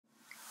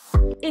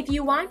If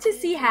you want to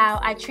see how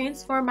I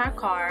transform my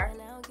car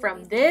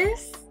from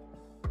this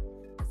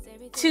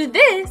to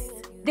this,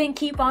 then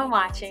keep on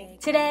watching.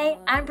 Today,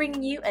 I'm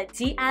bringing you a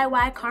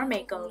DIY car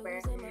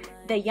makeover,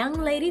 the young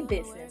lady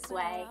business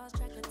way.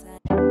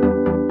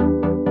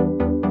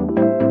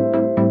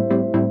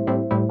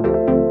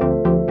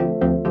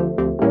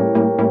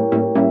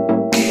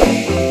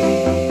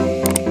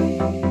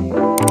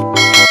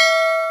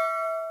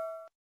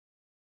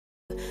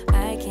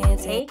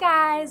 Hey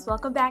guys,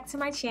 welcome back to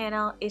my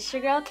channel. It's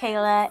your girl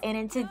Kayla, and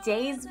in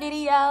today's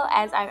video,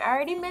 as I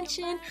already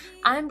mentioned,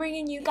 I'm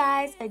bringing you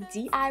guys a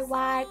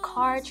DIY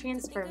car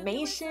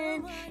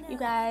transformation. You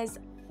guys,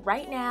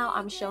 right now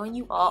I'm showing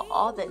you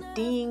all the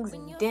dings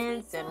and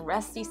dents and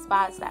rusty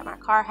spots that my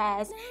car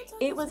has.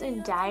 It was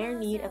in dire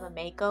need of a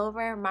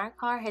makeover. My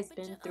car has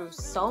been through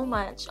so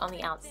much on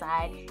the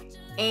outside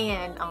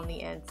and on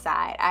the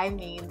inside. I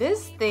mean,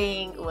 this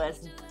thing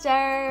was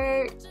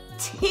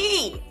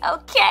dirty,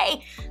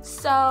 okay?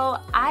 So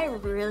I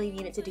really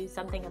needed to do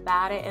something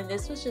about it, and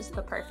this was just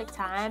the perfect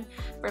time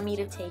for me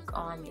to take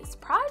on this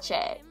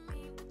project.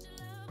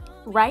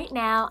 Right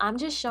now, I'm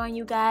just showing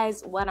you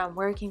guys what I'm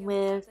working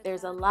with.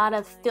 There's a lot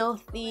of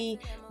filthy,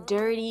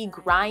 dirty,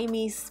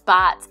 grimy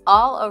spots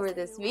all over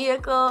this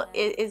vehicle.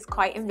 It is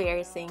quite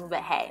embarrassing,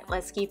 but hey,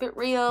 let's keep it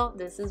real.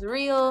 This is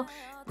real.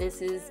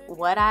 This is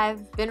what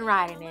I've been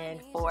riding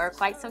in for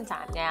quite some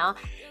time now.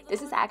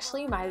 This is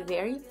actually my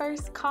very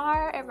first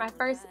car and my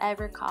first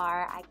ever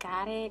car. I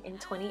got it in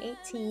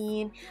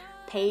 2018,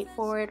 paid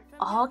for it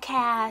all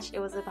cash. It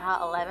was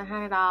about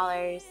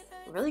 $1,100.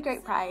 Really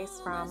great price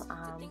from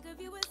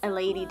a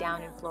lady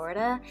down in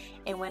Florida,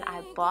 and when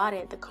I bought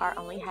it, the car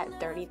only had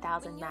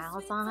 30,000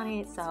 miles on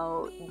it.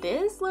 So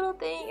this little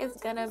thing is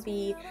gonna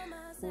be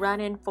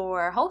running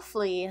for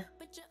hopefully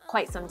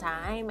quite some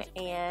time,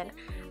 and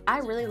I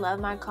really love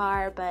my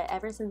car, but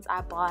ever since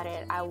I bought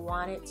it, I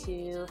wanted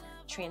to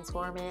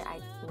transform it.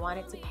 I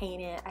wanted to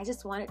paint it. I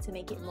just wanted to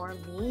make it more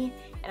me,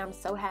 and I'm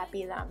so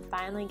happy that I'm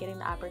finally getting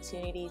the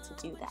opportunity to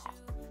do that.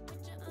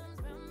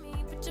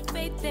 Put your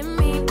faith in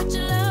me, put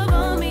your love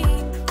on me.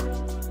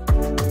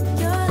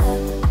 Your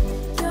love,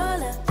 your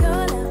love,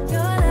 your love,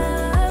 your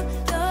love,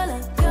 your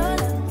love, your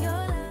love, your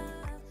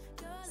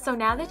love. So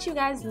now that you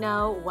guys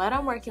know what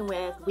I'm working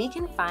with, we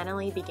can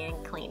finally begin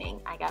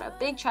cleaning. I got a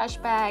big trash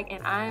bag,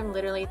 and I'm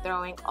literally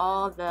throwing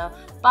all the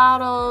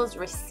bottles,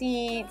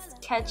 receipts,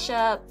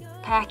 ketchup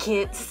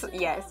packets,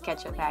 yes,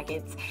 ketchup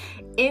packets,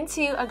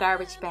 into a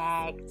garbage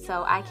bag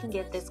so I can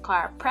get this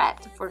car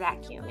prepped for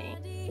vacuuming.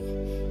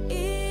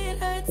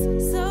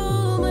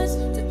 So much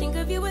to think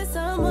of you as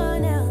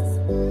someone else.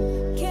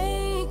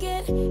 Can't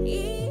get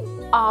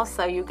enough.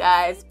 Also, you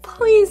guys,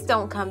 please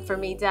don't come for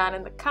me down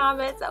in the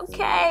comments,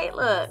 okay?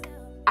 Look,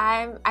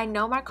 I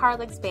know my car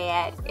looks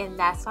bad, and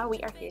that's why we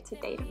are here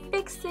today to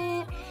fix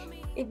it.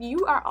 If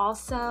you are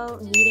also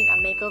needing a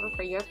makeover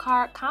for your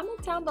car,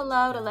 comment down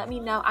below to let me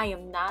know I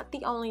am not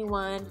the only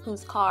one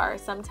whose car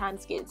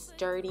sometimes gets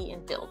dirty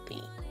and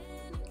filthy.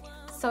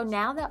 So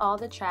now that all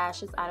the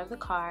trash is out of the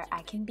car,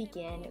 I can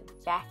begin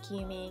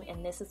vacuuming,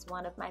 and this is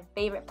one of my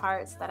favorite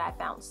parts that I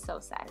found so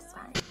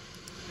satisfying.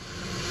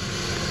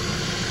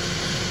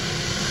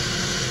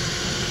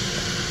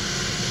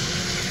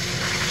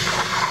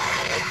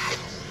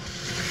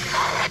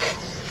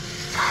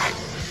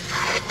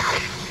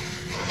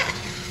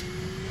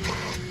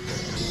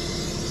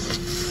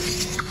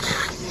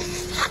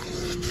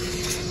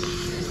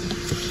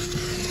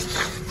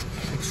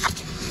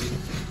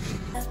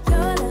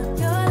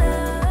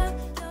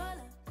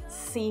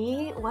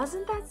 See,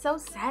 wasn't that so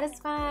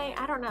satisfying?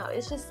 I don't know,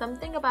 it's just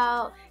something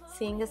about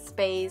seeing a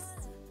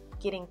space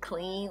getting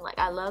clean. Like,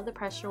 I love the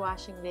pressure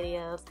washing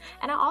videos,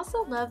 and I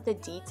also love the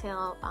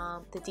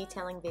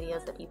detailing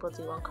videos that people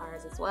do on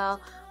cars as well,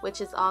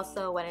 which is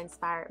also what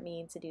inspired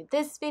me to do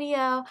this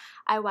video.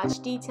 I watch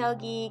Detail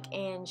Geek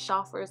and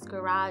Schoffer's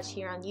Garage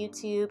here on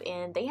YouTube,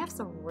 and they have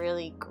some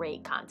really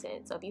great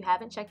content, so if you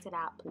haven't checked it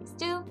out, please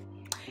do.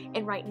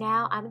 And right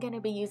now, I'm going to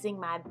be using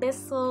my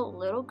Bissell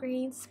Little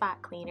Green Spot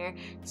Cleaner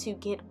to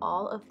get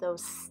all of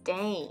those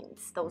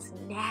stains, those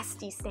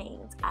nasty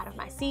stains, out of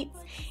my seats.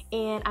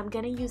 And I'm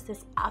going to use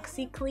this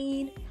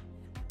OxyClean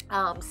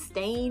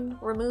stain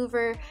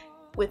remover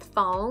with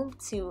foam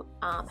to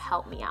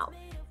help me out.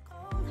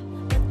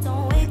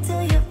 Don't wait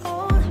till you're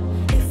old.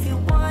 If you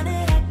want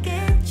it, I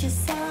get you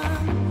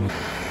some.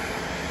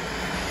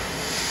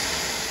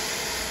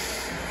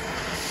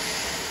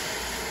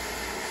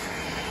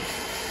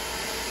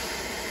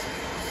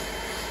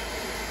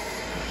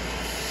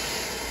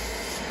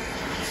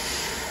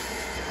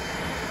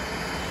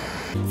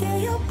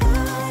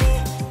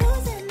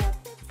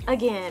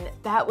 Again,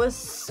 that was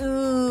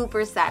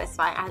super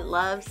satisfying. I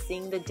love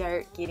seeing the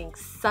dirt getting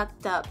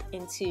sucked up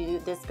into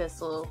this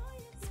Bissell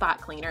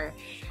spot cleaner.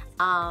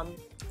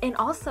 And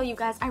also, you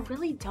guys, I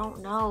really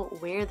don't know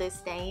where this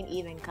stain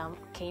even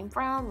came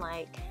from.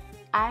 Like,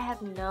 I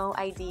have no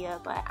idea,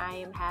 but I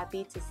am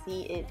happy to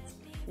see it's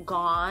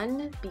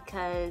gone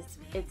because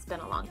it's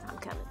been a long time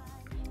coming.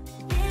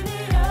 Give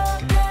it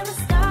up, never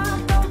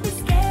stop, don't be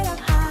scared of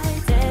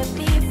heights. Let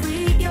me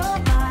free your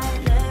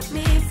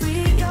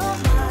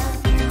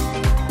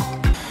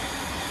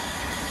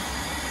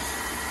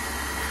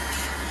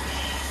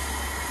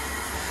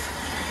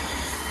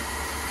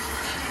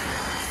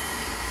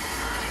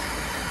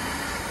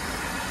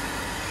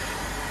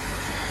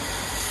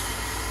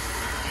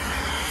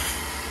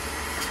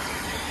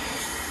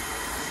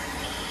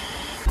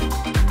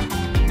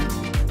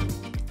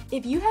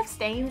If you have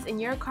stains in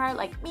your car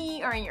like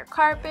me, or in your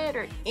carpet,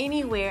 or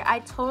anywhere, I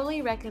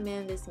totally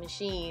recommend this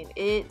machine.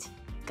 It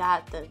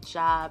got the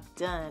job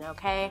done,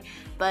 okay?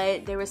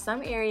 But there were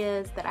some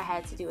areas that I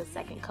had to do a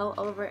second coat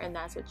over, and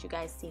that's what you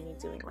guys see me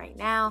doing right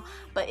now.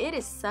 But it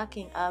is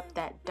sucking up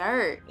that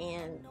dirt,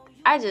 and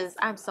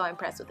I'm so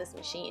impressed with this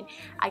machine.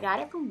 I got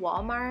it from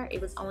Walmart.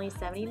 It was only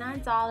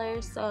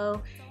 $79,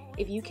 so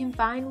if you can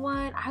find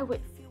one, I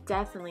would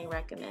definitely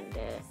recommend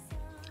it.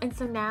 And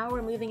so now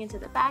we're moving into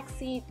the back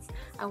seats.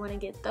 I want to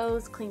get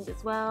those cleaned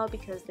as well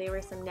because there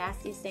were some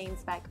nasty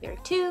stains back there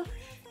too.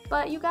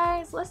 But you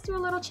guys, let's do a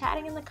little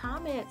chatting in the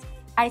comments.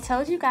 I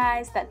told you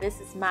guys that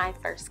this is my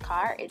first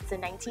car. It's a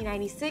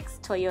 1996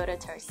 Toyota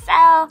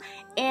Tercel,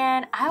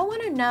 and I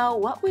want to know,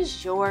 what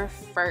was your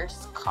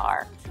first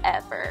car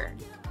ever?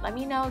 Let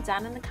me know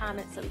down in the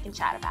comments so we can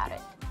chat about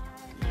it.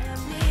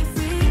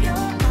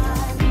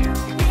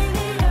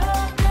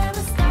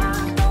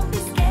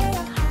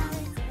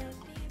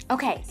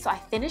 Okay, so I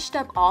finished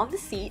up all the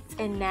seats,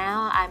 and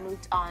now I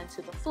moved on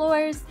to the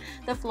floors.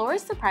 The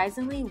floors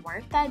surprisingly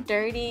weren't that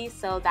dirty,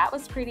 so that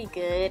was pretty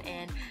good,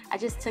 and I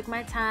just took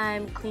my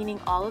time cleaning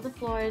all of the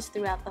floors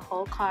throughout the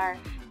whole car,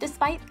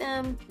 despite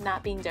them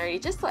not being dirty,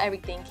 just so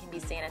everything can be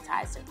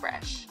sanitized and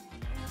fresh.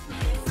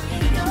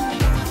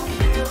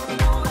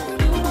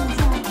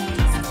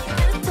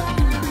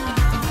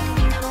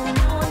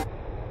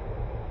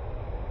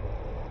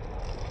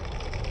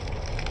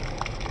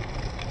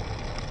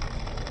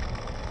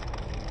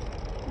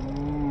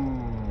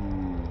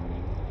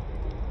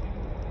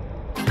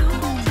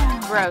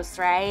 Gross,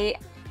 right?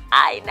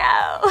 I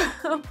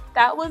know.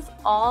 That was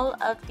all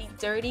of the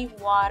dirty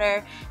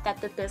water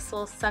that the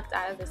Bissell sucked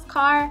out of this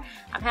car.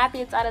 I'm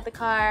happy it's out of the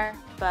car,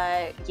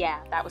 but yeah,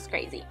 that was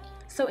crazy.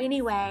 So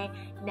anyway,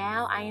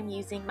 now I am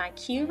using my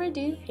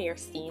Q-Redo hair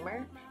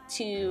steamer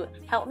to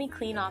help me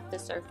clean off the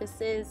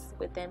surfaces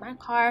within my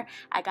car.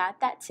 I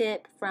got that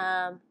tip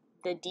from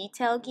the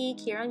Detail Geek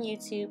here on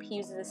YouTube. He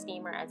uses a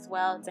steamer as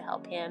well to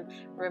help him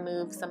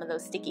remove some of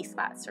those sticky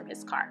spots from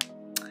his car.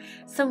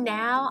 So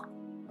now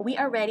we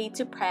are ready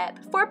to prep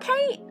for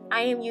paint.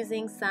 I am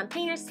using some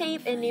painter's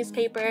tape and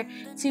newspaper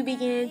to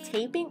begin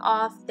taping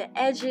off the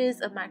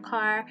edges of my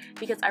car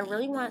because I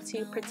really want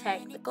to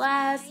protect the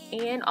glass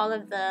and all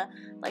of the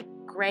like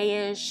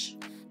grayish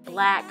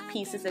black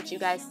pieces that you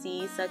guys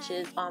see, such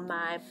as on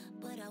my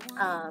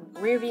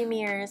rear view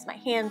mirrors, my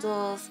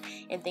handles,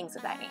 and things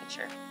of that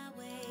nature.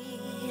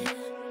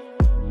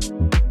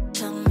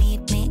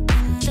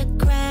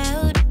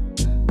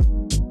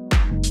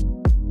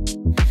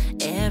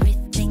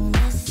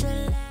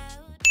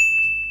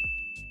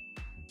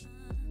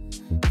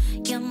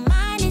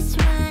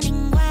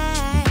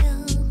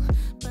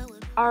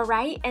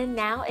 Alright, and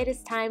now it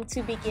is time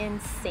to begin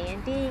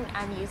sanding.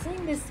 I'm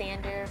using this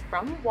sander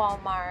from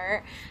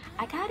Walmart.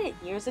 I got it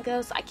years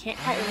ago, so I can't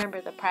quite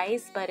remember the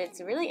price, but it's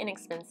really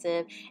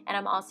inexpensive. And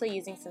I'm also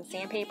using some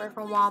sandpaper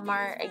from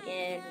Walmart.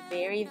 Again,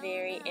 very,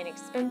 very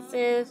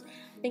inexpensive.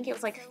 I think it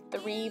was like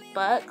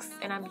 $3,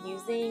 and I'm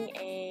using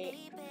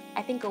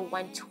I think a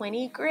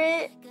 120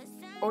 grit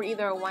or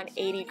either a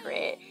 180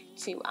 grit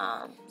to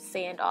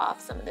sand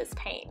off some of this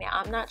paint. Now,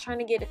 I'm not trying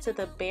to get it to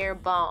the bare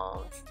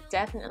bones,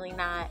 definitely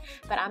not,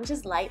 but I'm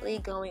just lightly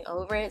going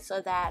over it so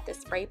that the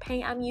spray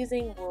paint I'm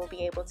using will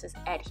be able to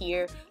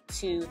adhere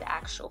to the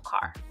actual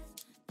car.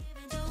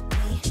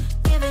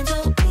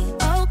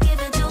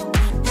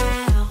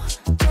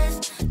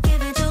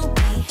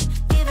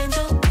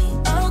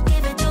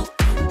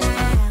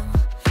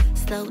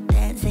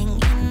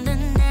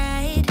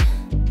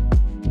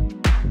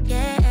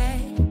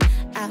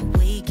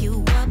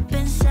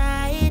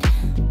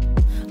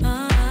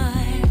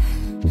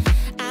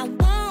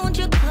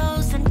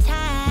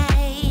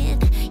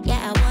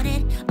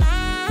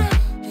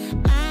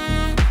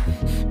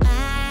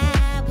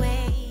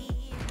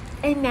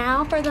 And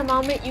now for the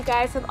moment you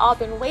guys have all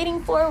been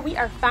waiting for. We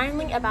are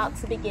finally about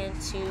to begin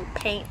to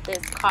paint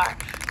this car.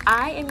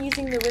 I am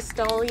using the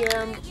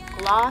Rust-Oleum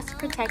Gloss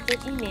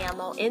Protective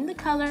Enamel in the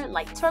color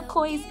light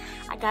turquoise.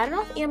 I got it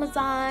off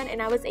Amazon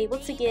and I was able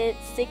to get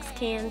 6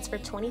 cans for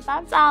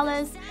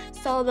 $25.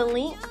 So the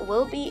link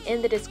will be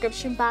in the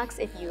description box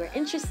if you are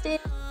interested.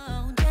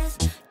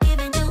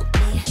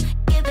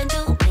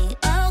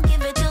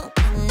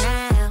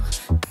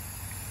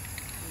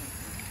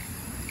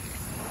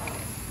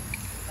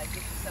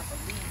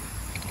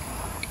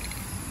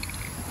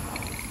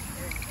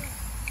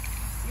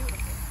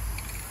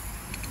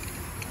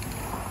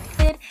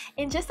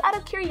 And just out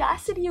of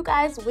curiosity, you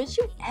guys, would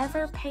you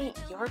ever paint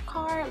your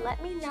car?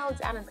 Let me know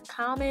down in the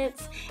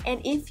comments.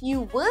 And if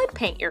you would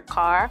paint your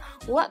car,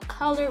 what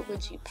color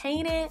would you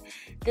paint it?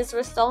 This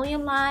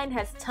Rust-Oleum line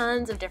has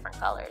tons of different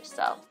colors,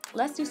 so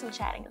let's do some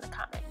chatting in the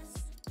comments.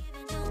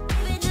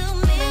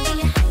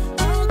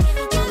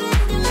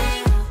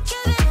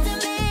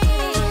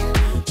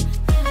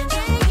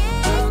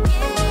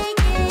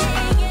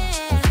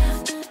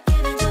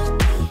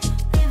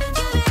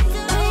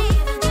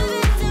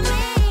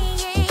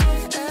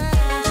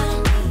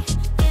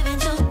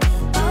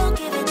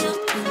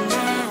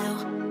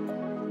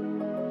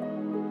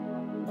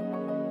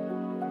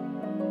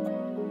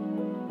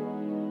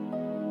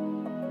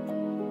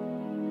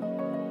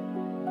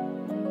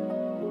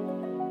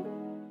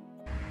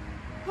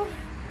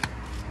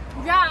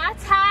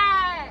 That's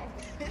hot.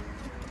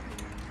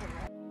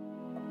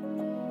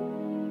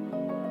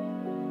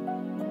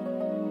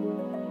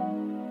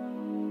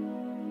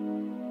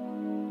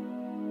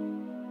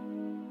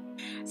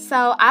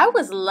 So I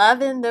was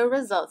loving the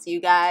results,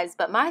 you guys,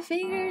 but my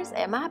fingers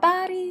and my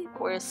body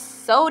were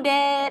so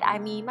dead. I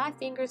mean, my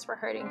fingers were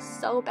hurting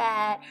so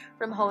bad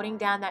from holding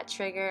down that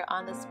trigger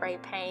on the spray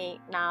paint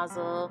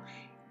nozzle.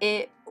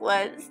 It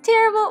was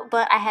terrible,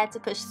 but I had to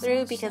push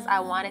through because I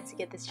wanted to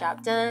get this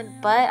job done.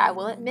 But I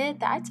will admit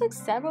that I took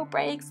several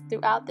breaks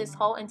throughout this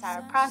whole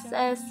entire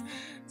process.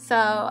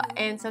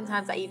 And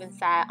sometimes I even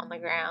sat on the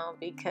ground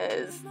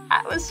because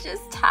I was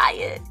just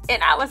tired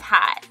and I was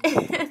hot.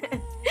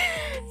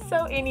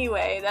 So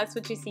anyway, that's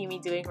what you see me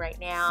doing right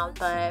now,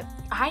 but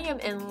I am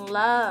in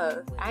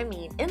love. I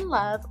mean, in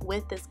love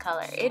with this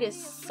color. It is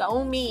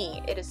so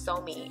me. It is so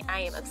me.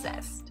 I am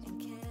obsessed.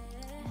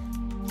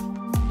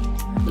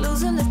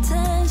 Losing the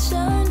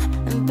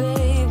tension, and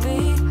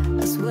baby,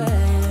 I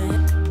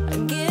swear I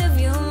give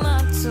you my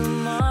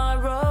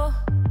tomorrow,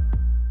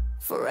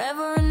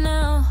 forever and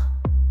now.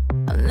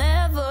 I'll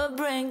never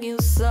bring you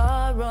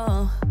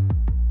sorrow,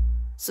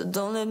 so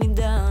don't let me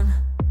down.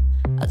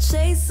 I'll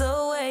chase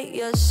away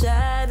your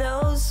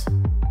shadows,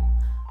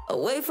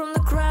 away from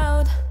the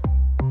crowd.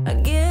 I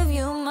give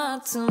you my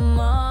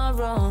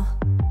tomorrow,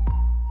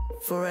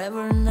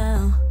 forever and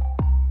now.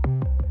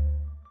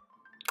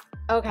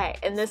 Okay,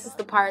 and this is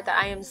the part that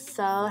I am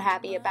so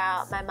happy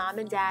about. My mom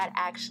and dad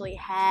actually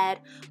had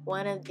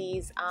one of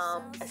these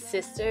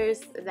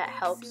assisters that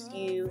helps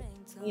you,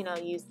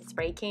 use the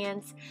spray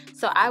cans.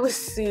 So I was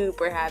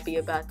super happy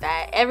about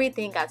that.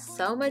 Everything got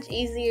so much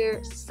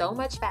easier, so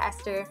much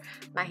faster.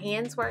 My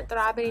hands weren't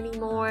throbbing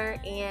anymore,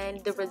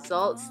 and the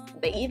results,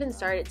 they even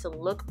started to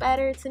look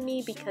better to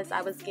me because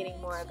I was getting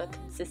more of a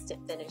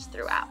consistent finish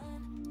throughout.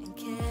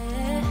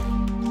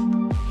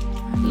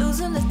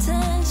 Losing the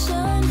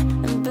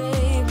tension, and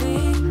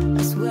baby,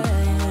 I swear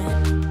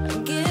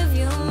I give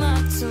you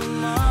my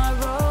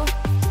tomorrow,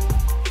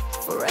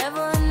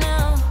 forever and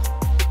now.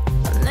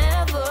 I'll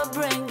never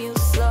bring you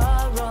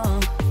sorrow,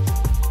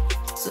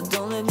 so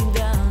don't let me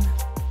down.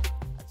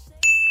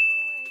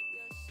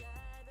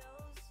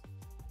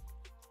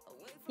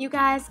 You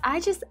guys,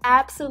 I just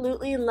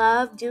absolutely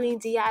love doing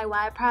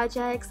DIY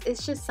projects.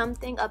 It's just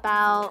something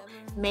about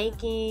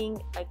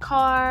making a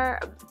car,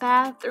 a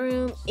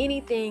bathroom,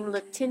 anything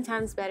look 10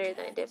 times better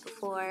than it did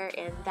before,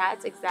 and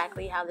that's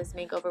exactly how this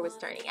makeover was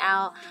turning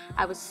out.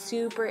 I was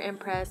super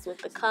impressed with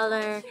the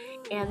color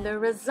and the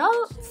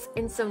results,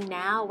 and so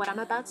now what I'm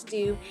about to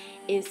do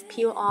is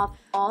peel off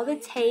all the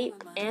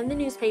tape and the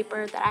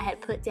newspaper that I had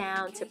put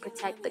down to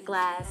protect the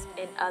glass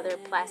and other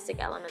plastic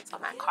elements on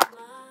my car.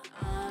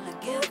 I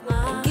give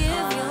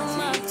you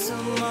my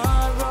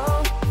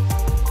tomorrow,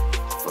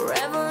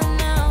 forever and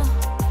now.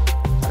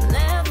 I'll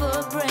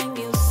never bring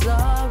you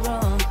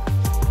sorrow,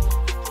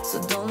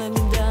 so don't let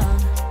me down.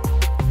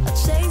 I'll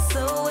chase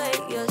away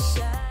your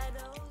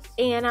shadows.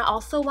 And I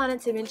also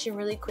wanted to mention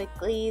really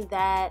quickly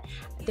that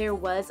there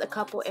was a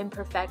couple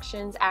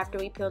imperfections after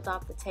we peeled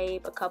off the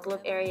tape, a couple of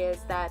areas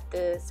that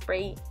the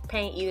spray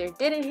paint either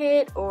didn't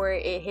hit or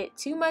it hit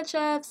too much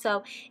of.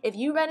 So if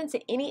you run into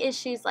any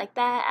issues like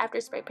that after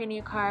spray painting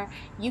your car,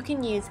 you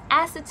can use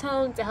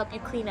acetone to help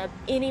you clean up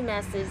any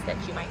messes that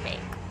you might make.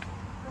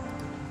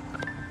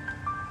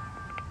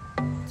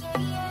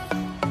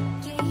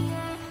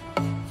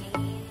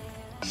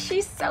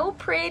 She's so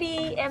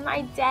pretty, and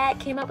my dad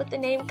came up with the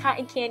name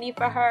Cotton Candy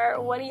for her.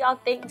 What do y'all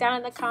think down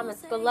in the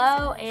comments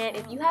below? And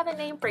if you have a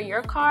name for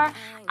your car,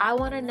 I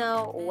want to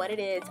know what it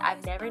is.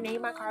 I've never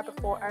named my car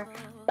before,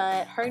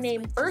 but her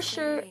name for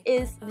sure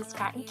is Miss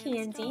Cotton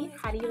Candy.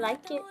 How do you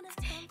like it?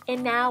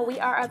 And now we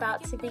are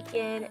about to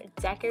begin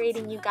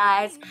decorating, you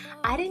guys.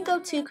 I didn't go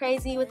too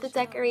crazy with the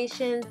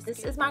decorations.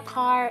 This is my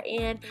car,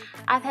 and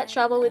I've had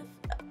trouble with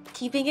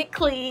keeping it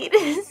clean,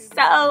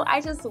 so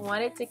I just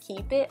wanted to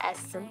keep it as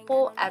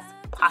simple as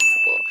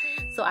possible.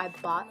 So I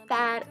bought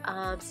that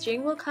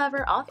steering wheel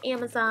cover off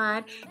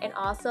Amazon, and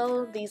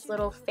also these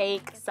little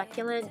fake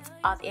succulents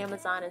off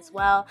Amazon as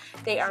well.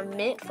 They are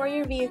meant for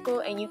your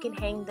vehicle, and you can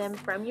hang them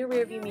from your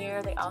rearview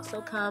mirror. They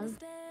also come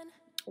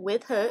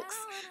with hooks.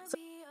 So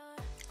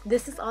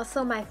this is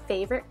also my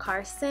favorite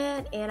car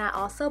scent, and I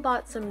also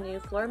bought some new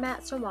floor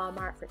mats from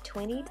Walmart for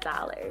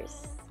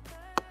 $20.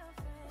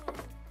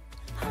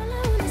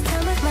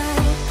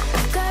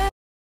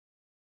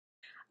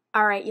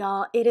 Alright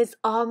y'all, it is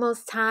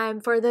almost time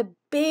for the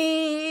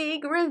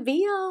big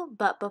reveal,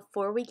 but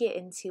before we get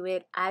into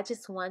it, I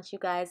just want you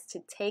guys to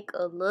take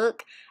a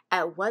look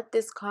at what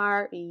this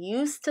car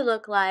used to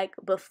look like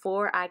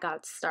before I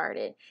got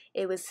started.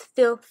 It was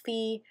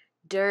filthy,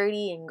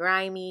 dirty, and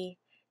grimy,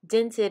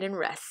 dented and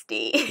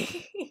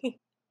rusty.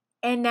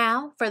 And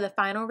now for the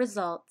final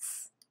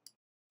results.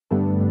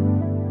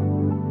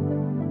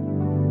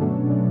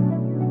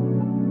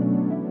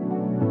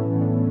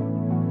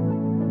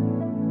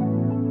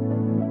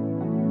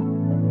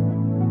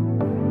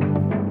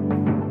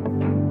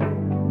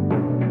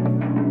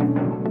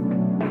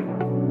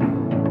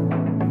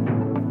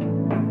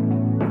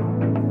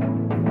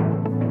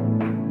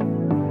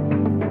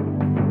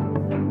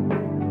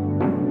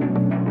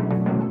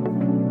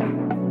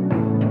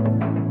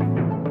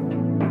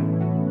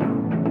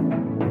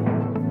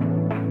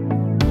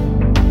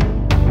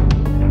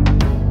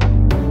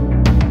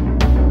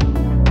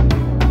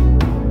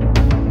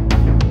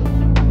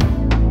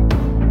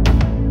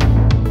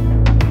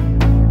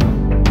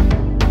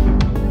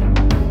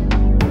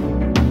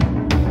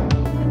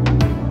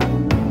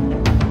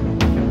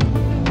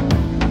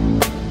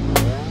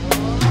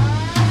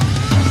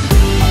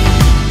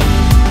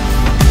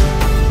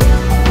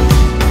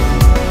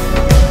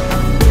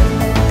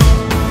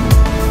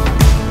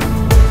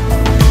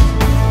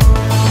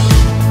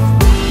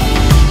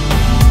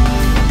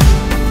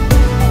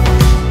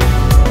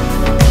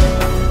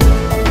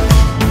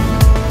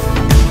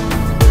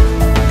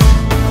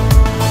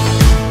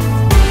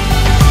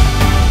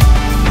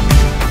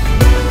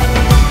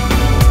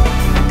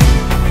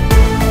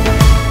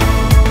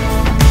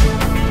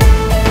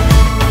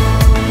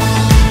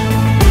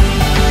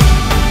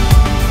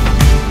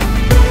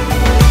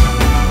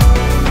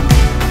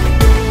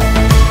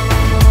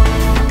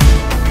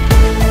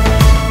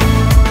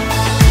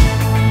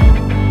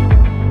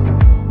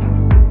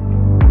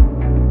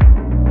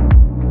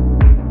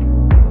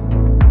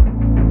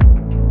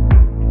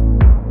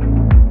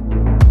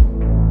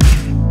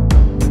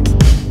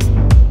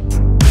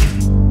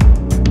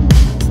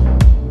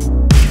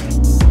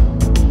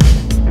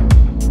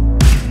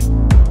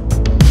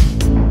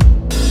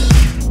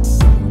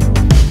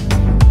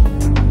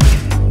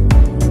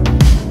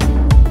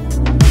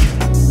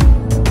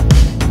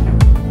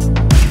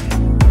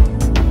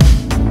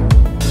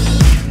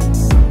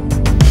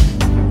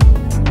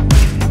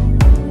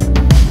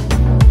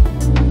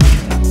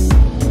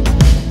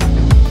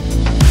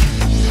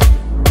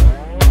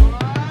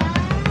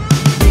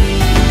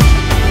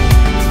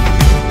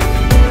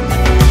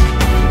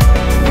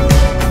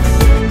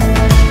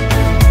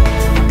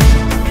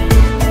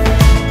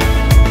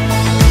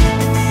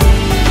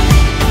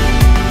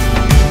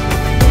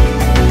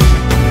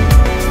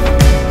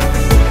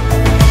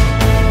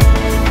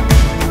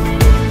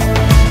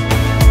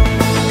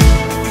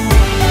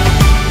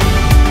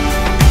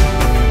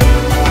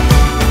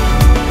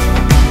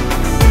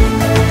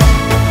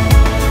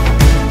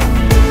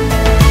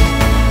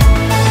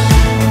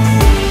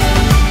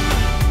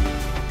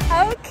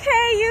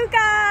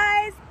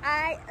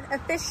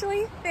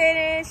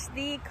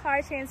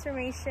 car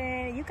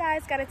transformation. You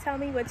guys gotta tell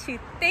me what you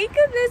think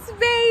of this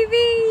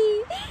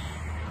baby.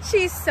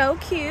 She's so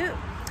cute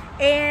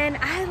and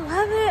I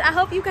love it. I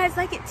hope you guys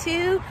like it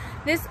too.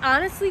 This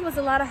honestly was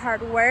a lot of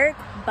hard work,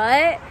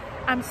 but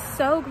I'm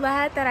so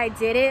glad that I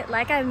did it.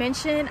 Like I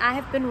mentioned, I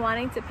have been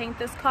wanting to paint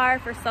this car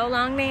for so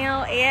long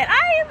now, and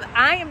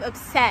I am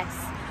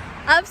obsessed.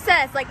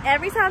 Like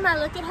every time I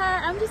look at her,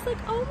 I'm just like,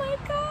 oh my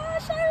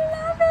gosh, I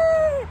love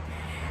it.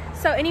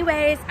 So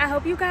anyways, I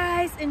hope you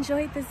guys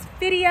enjoyed this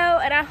video,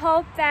 and I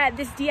hope that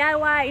this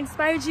DIY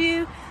inspired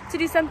you to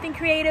do something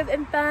creative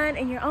and fun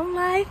in your own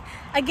life.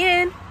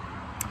 Again,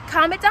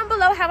 comment down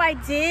below how I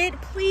did.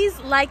 Please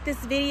like this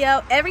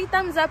video. Every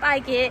thumbs up I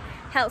get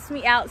helps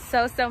me out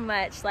so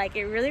much. Like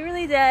it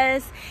really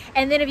does.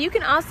 And then if you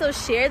can also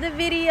share the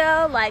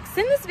video, like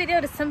send this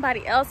video to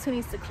somebody else who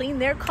needs to clean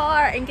their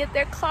car and get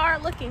their car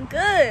looking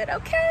good,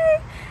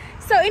 okay?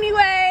 So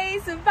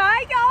anyways,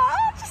 bye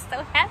y'all. Just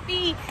so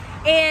happy.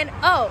 And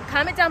oh,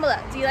 comment down below,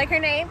 do you like her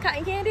name,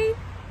 Cotton Candy?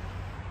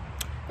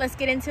 Let's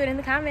get into it in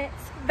the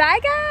comments. Bye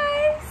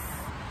guys.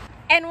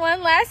 And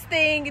one last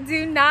thing,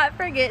 do not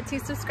forget to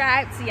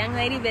subscribe to Young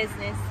Lady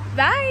Business.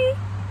 Bye.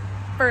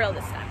 For real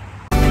this time.